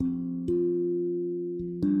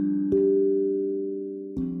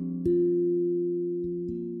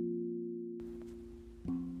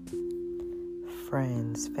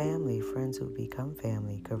Wellness family, friends who become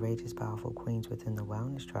family, courageous, powerful queens within the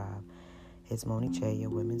Wellness Tribe. It's Moni Che,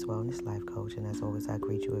 your women's wellness life coach, and as always, I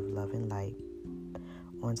greet you with love and light.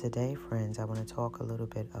 On today, friends, I want to talk a little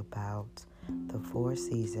bit about the 4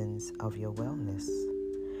 seasons of your wellness.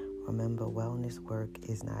 Remember, wellness work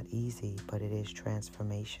is not easy, but it is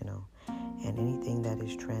transformational. And anything that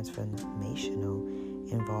is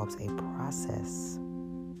transformational involves a process.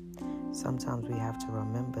 Sometimes we have to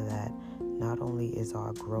remember that not only is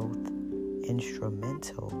our growth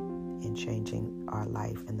instrumental in changing our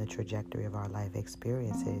life and the trajectory of our life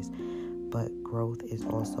experiences, but growth is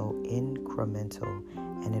also incremental,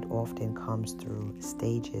 and it often comes through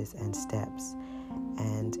stages and steps.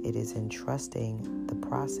 And it is in trusting the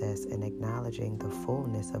process and acknowledging the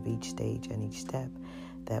fullness of each stage and each step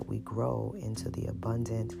that we grow into the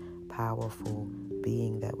abundant, powerful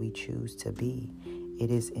being that we choose to be. It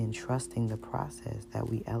is in trusting the process that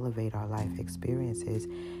we elevate our life experiences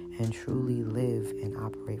and truly live and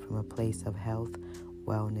operate from a place of health,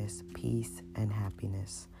 wellness, peace, and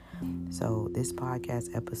happiness. So this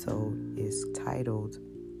podcast episode is titled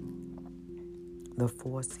The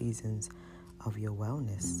 4 Seasons of Your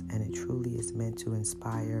Wellness, and it truly is meant to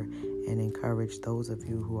inspire and encourage those of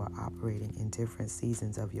you who are operating in different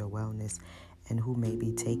seasons of your wellness and who may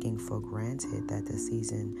be taking for granted that the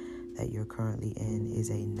season that you're currently in is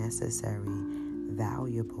a necessary,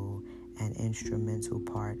 valuable, and instrumental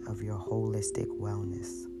part of your holistic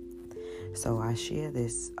wellness. So I share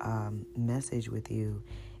this message with you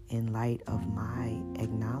in light of my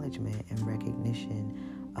acknowledgement and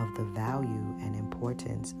recognition of the value and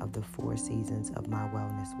importance of the 4 seasons of my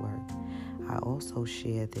wellness work. I also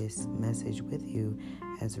share this message with you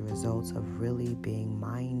as a result of really being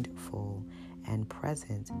mindful and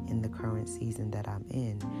present in the current season that I'm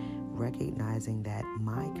in, recognizing that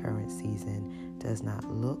my current season does not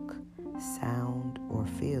look, sound, or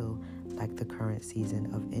feel like the current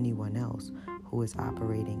season of anyone else who is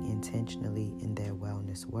operating intentionally in their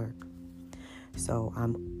wellness work. So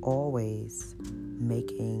I'm always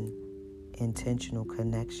making intentional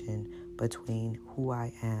connection between who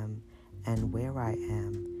I am and where I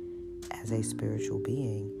am as a spiritual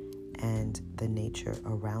being and the nature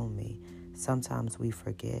around me. Sometimes we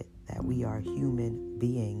forget that we are human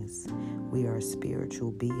beings. We are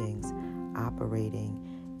spiritual beings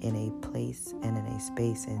operating in a place and in a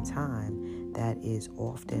space and time that is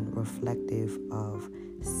often reflective of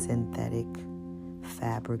synthetic,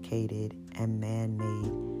 fabricated, and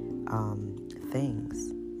man-made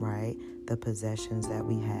things, right? The possessions that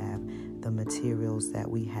we have, the materials that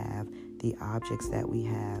we have, the objects that we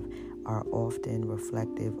have are often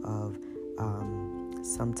reflective of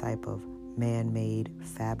some type of man-made,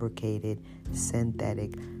 fabricated,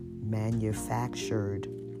 synthetic, manufactured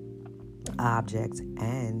objects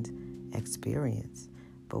and experience.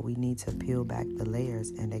 But we need to peel back the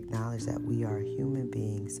layers and acknowledge that we are human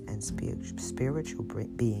beings and spiritual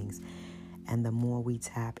beings. And the more we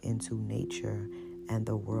tap into nature and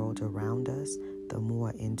the world around us, the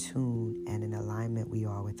more in tune and in alignment we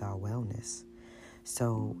are with our wellness.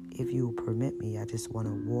 So if you permit me, I just want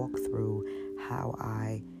to walk through how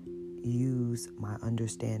I use my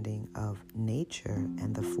understanding of nature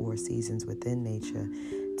and the 4 seasons within nature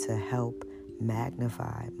to help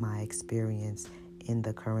magnify my experience in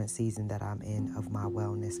the current season that I'm in of my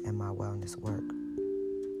wellness and my wellness work.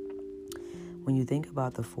 When you think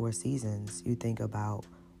about the 4 seasons, you think about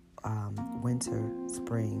winter,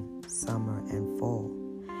 spring, summer, and fall.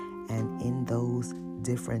 And in those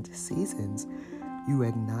different seasons, you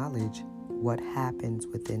acknowledge what happens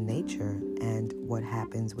within nature and what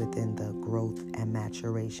happens within the growth and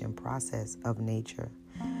maturation process of nature.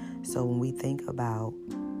 So when we think about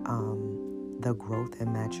the growth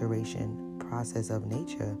and maturation process of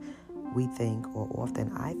nature, we think, or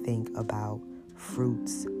often I think about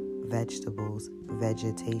fruits, vegetables,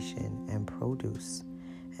 vegetation, and produce.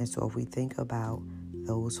 And so if we think about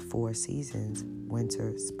those 4 seasons,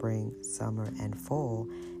 winter, spring, summer, and fall,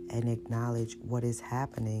 and acknowledge what is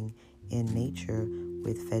happening in nature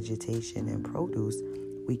with vegetation and produce,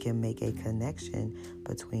 we can make a connection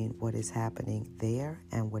between what is happening there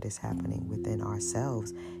and what is happening within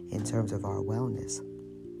ourselves in terms of our wellness.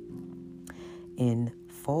 In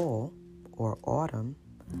fall or autumn,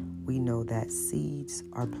 we know that seeds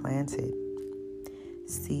are planted.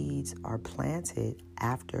 Seeds are planted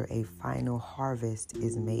after a final harvest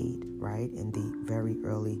is made, right, in the very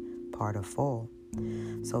early part of fall.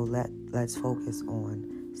 So let's focus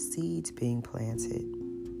on seeds being planted.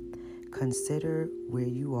 Consider where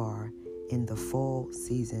you are in the fall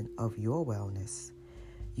season of your wellness.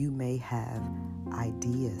 You may have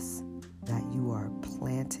ideas that you are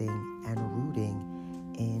planting and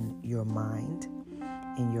rooting in your mind,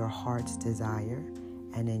 in your heart's desire,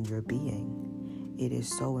 and in your being. It is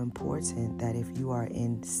so important that if you are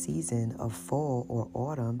in season of fall or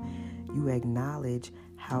autumn, you acknowledge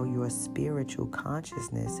how your spiritual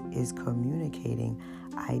consciousness is communicating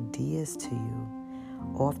ideas to you.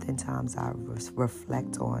 Oftentimes I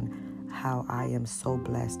reflect on how I am so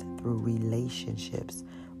blessed through relationships.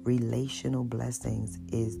 Relational blessings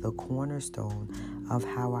is the cornerstone of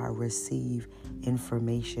how I receive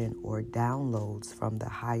information or downloads from the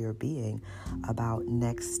higher being about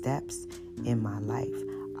next steps in my life,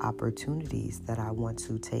 opportunities that I want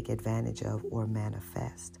to take advantage of or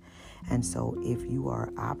manifest. And so if you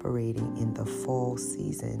are operating in the fall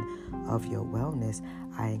season of your wellness,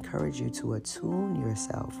 I encourage you to attune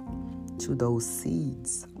yourself to those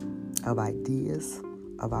seeds of ideas,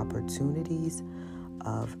 of opportunities,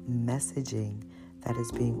 of messaging that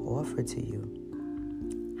is being offered to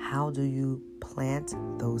you. How do you plant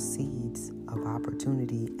those seeds of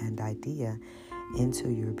opportunity and idea into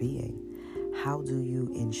your being? How do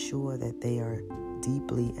you ensure that they are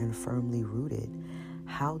deeply and firmly rooted?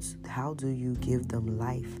 How do you give them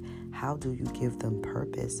life? How do you give them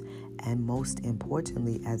purpose? And most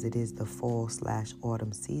importantly, as it is the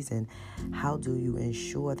fall/autumn season, how do you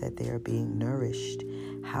ensure that they are being nourished?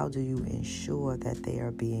 How do you ensure that they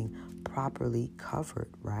are being properly covered,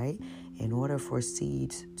 right? In order for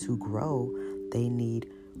seeds to grow, they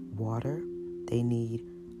need water, they need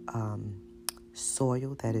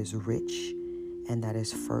soil that is rich and that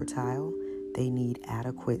is fertile, they need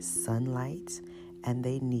adequate sunlight, and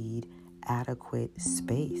they need adequate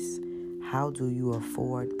space. How do you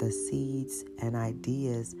afford the seeds and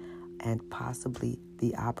ideas and possibly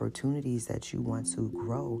the opportunities that you want to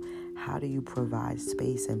grow? How do you provide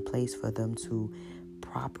space and place for them to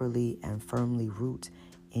properly and firmly root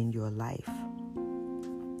in your life?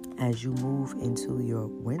 As you move into your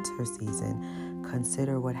winter season,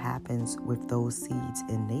 consider what happens with those seeds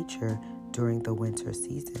in nature during the winter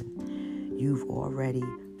season. You've already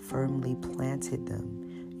firmly planted them.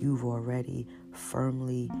 You've already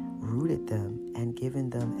firmly rooted them and given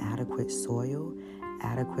them adequate soil,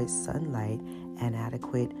 adequate sunlight, and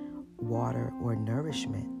adequate water or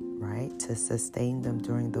nourishment, right, to sustain them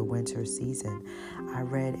during the winter season. I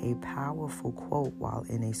read a powerful quote while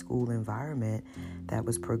in a school environment that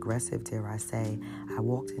was progressive, dare I say. I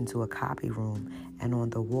walked into a copy room, and on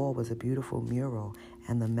the wall was a beautiful mural,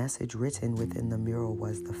 and the message written within the mural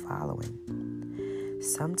was the following: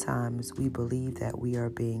 sometimes we believe that we are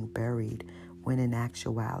being buried when in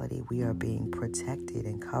actuality we are being protected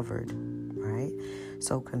and covered, right?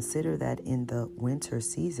 So consider that in the winter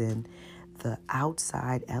season, the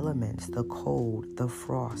outside elements, the cold, the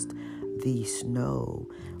frost, the snow,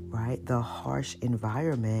 right? The harsh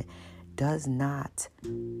environment does not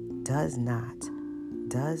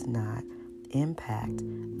impact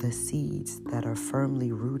the seeds that are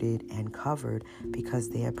firmly rooted and covered because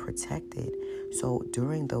they are protected. So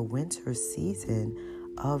during the winter season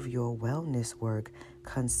of your wellness work,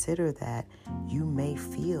 consider that you may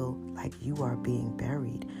feel like you are being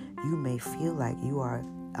buried. You may feel like you are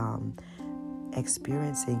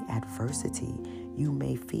experiencing adversity. You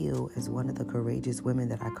may feel, as one of the courageous women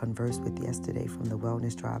that I conversed with yesterday from the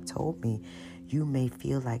Wellness Tribe told me, you may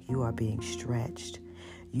feel like you are being stretched.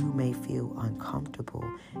 You may feel uncomfortable.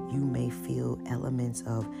 You may feel elements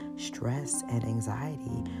of stress and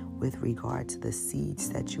anxiety with regard to the seeds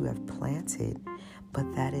that you have planted,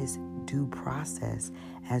 but that is due process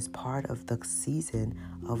as part of the season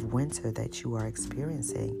of winter that you are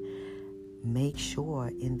experiencing. Make sure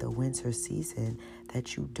in the winter season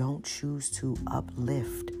that you don't choose to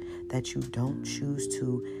uplift, that you don't choose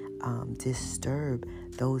to disturb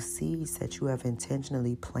those seeds that you have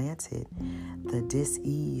intentionally planted. The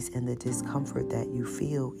dis-ease and the discomfort that you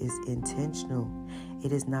feel is intentional.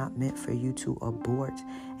 It is not meant for you to abort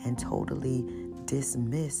and totally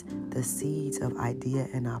dismiss the seeds of idea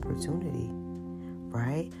and opportunity,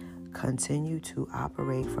 right? Continue to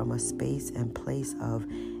operate from a space and place of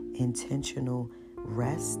intentional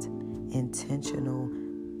rest, intentional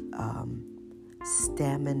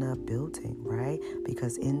stamina building, right?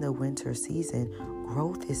 Because in the winter season,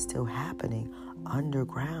 growth is still happening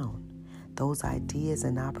underground. Those ideas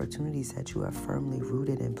and opportunities that you have firmly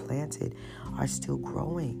rooted and planted are still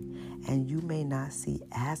growing, and you may not see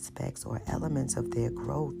aspects or elements of their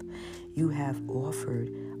growth. You have offered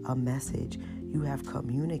a message. You have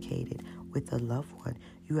communicated with a loved one.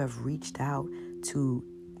 You have reached out to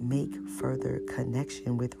make further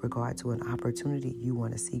connection with regard to an opportunity you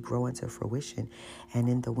want to see grow into fruition. And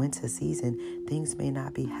in the winter season, things may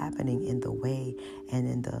not be happening in the way and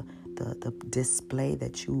in the the display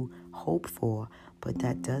that you hope for, but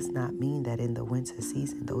that does not mean that in the winter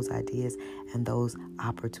season, those ideas and those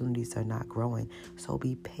opportunities are not growing. So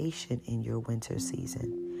be patient in your winter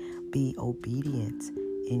season. Be obedient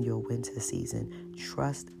in your winter season.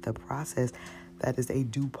 Trust the process that is a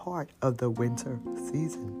due part of the winter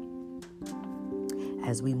season.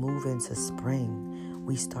 As we move into spring,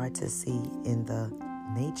 we start to see in the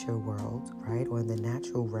nature world, right, or in the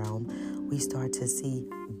natural realm, we start to see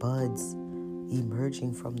buds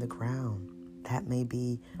emerging from the ground. That may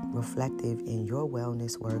be reflective in your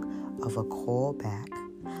wellness work of a callback,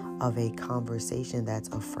 of a conversation that's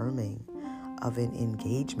affirming, of an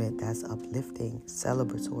engagement that's uplifting,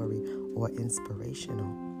 celebratory, or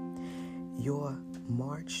inspirational. Your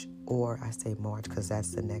March, or I say March because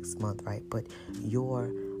that's the next month, right? But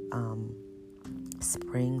your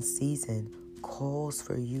spring season calls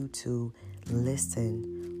for you to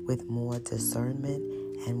listen with more discernment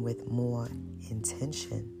and with more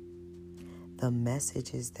intention. The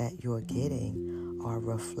messages that you're getting are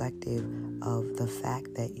reflective of the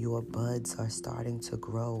fact that your buds are starting to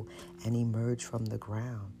grow and emerge from the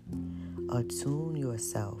ground. Attune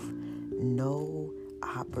yourself. No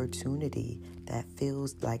opportunity that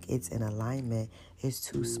feels like it's in alignment is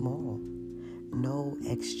too small. No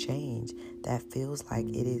exchange that feels like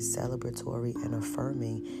it is celebratory and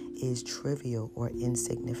affirming is trivial or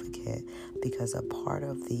insignificant, because a part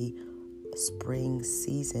of the spring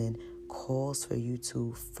season calls for you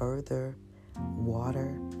to further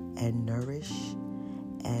water and nourish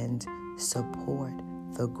and support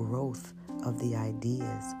the growth of the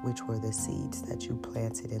ideas, which were the seeds that you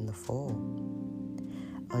planted in the fall.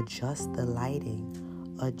 Adjust the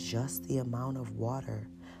lighting, adjust the amount of water,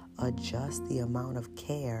 adjust the amount of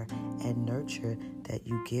care and nurture that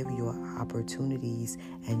you give your opportunities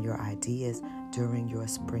and your ideas during your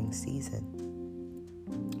spring season,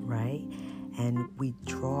 right? And we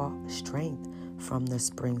draw strength from the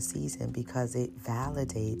spring season because it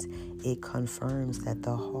validates, it confirms that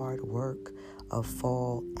the hard work of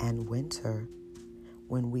fall and winter,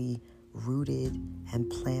 when we rooted and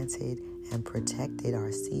planted and protected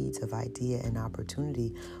our seeds of idea and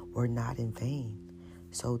opportunity, were not in vain.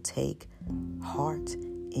 So take heart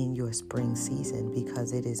in your spring season,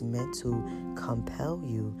 because it is meant to compel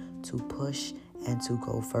you to push and to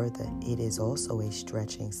go further. It is also a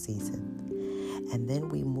stretching season. And then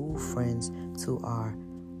we move, friends, to our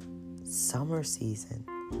summer season,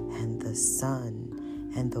 and the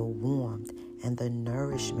sun and the warmth and the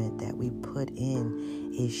nourishment that we put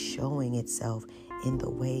in is showing itself in the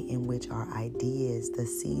way in which our ideas, the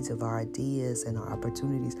seeds of our ideas and our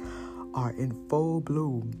opportunities, are in full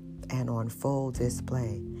bloom and on full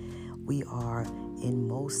display. We are in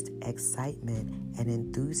most excitement and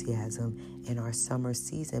enthusiasm in our summer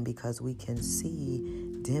season because we can see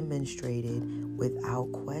demonstrated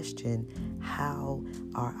without question how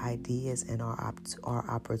our ideas and our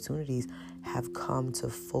opportunities have come to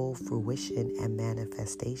full fruition and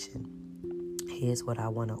manifestation. Here's what I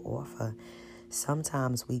want to offer.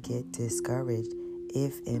 Sometimes we get discouraged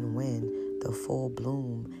if and when the full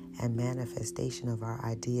bloom and manifestation of our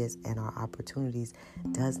ideas and our opportunities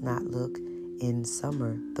does not look in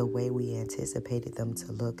summer the way we anticipated them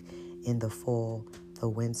to look in the fall, the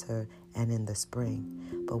winter, and in the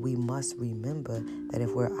spring. But we must remember that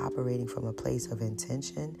if we're operating from a place of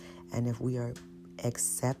intention, and if we are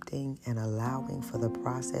accepting and allowing for the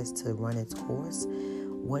process to run its course,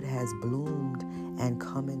 what has bloomed and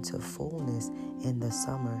come into fullness in the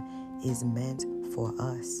summer is meant for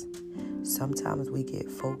us. Sometimes we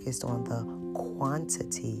get focused on the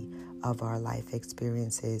quantity of our life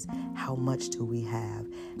experiences. How much do we have?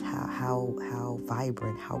 How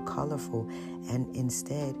vibrant, how colorful. And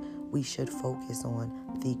instead, we should focus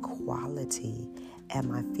on the quality.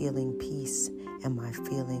 Am I feeling peace? Am I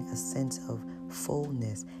feeling a sense of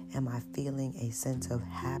fullness? Am I feeling a sense of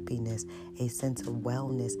happiness, a sense of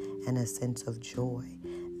wellness, and a sense of joy?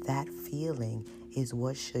 That feeling is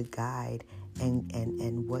what should guide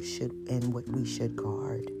and what we should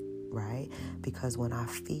guard, right? Because when I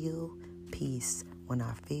feel peace, when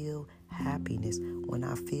I feel happiness, when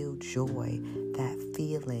I feel joy, that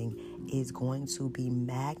feeling is going to be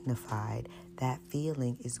magnified. That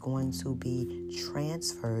feeling is going to be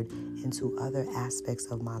transferred into other aspects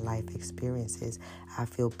of my life experiences. I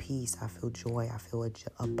feel peace, I feel joy, I feel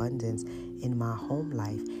abundance in my home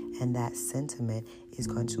life, and that sentiment is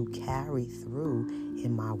going to carry through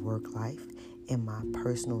in my work life, in my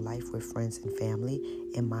personal life with friends and family,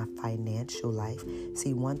 in my financial life.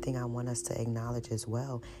 See, one thing I want us to acknowledge as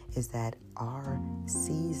well is that our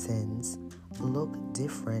seasons look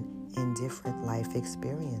different in different life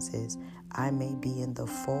experiences. I may be in the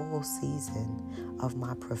fall season of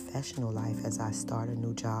my professional life as I start a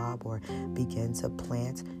new job or begin to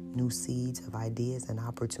plant new seeds of ideas and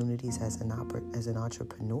opportunities as an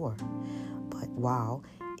entrepreneur. But while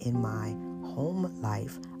in my home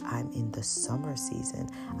life, I'm in the summer season.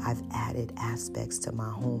 I've added aspects to my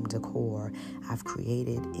home decor. I've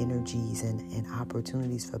created energies and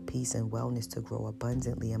opportunities for peace and wellness to grow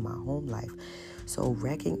abundantly in my home life. So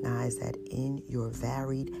recognize that in your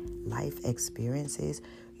varied life experiences,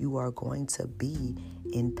 you are going to be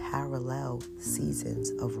in parallel seasons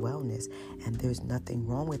of wellness. And there's nothing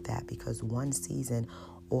wrong with that, because one season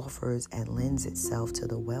offers and lends itself to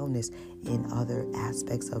the wellness in other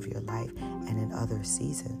aspects of your life and in other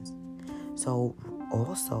seasons. So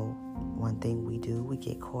also, one thing we do, we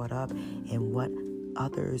get caught up in what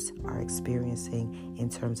others are experiencing in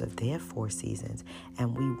terms of their 4 seasons,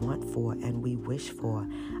 and we want for and we wish for.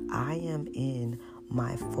 I am in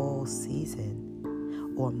my fall season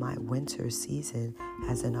or my winter season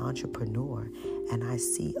as an entrepreneur, and I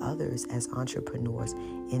see others as entrepreneurs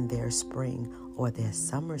in their spring or their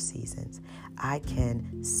summer seasons. I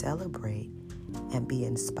can celebrate and be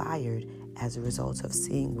inspired as a result of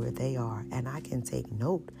seeing where they are, and I can take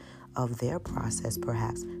note of their process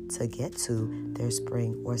perhaps to get to their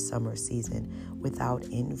spring or summer season without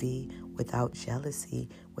envy, without jealousy,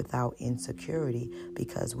 without insecurity,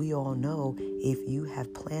 because we all know if you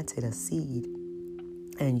have planted a seed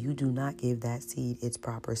and you do not give that seed its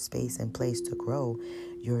proper space and place to grow,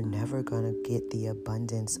 you're never going to get the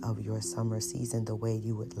abundance of your summer season the way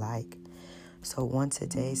you would like. So on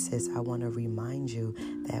today, sis, I want to remind you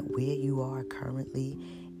that where you are currently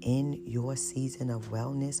in your season of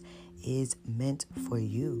wellness is meant for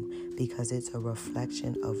you, because it's a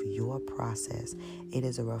reflection of your process. It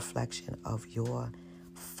is a reflection of your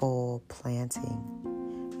fall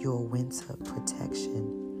planting, your winter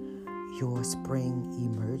protection, your spring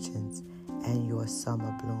emergence, and your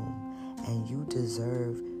summer bloom. And you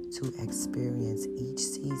deserve to experience each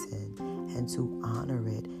season and to honor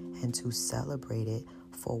it and to celebrate it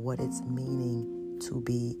for what it's meaning to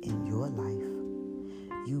be in your life.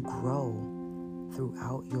 You grow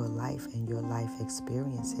throughout your life and your life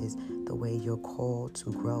experiences the way you're called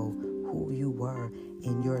to grow. Who you were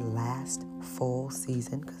in your last fall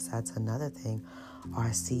season, because that's another thing.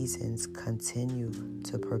 Our seasons continue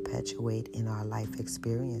to perpetuate in our life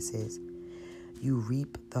experiences. You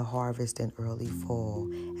reap the harvest in early fall,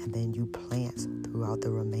 and then you plant throughout the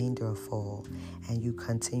remainder of fall, and you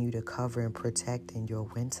continue to cover and protect in your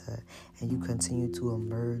winter, and you continue to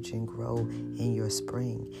emerge and grow in your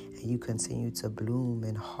spring, and you continue to bloom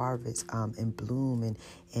and harvest and bloom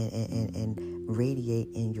and radiate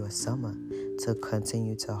in your summer, to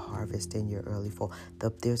continue to harvest in your early fall.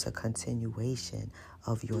 There's a continuation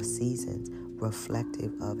of your seasons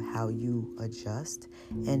reflective of how you adjust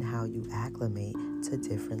and how you acclimate to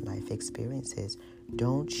different life experiences.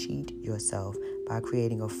 Don't cheat yourself by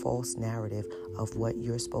creating a false narrative of what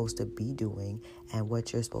you're supposed to be doing and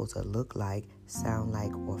what you're supposed to look like, sound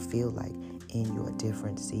like, or feel like in your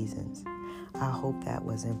different seasons. I hope that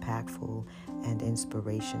was impactful and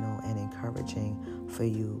inspirational and encouraging for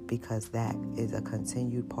you, because that is a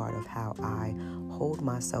continued part of how I hold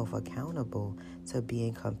myself accountable to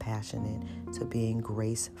being compassionate, to being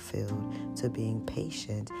grace-filled, to being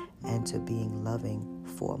patient, and to being loving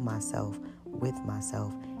for myself, with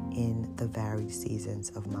myself in the varied seasons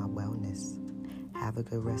of my wellness. Have a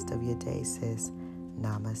good rest of your day, sis.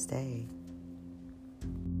 Namaste.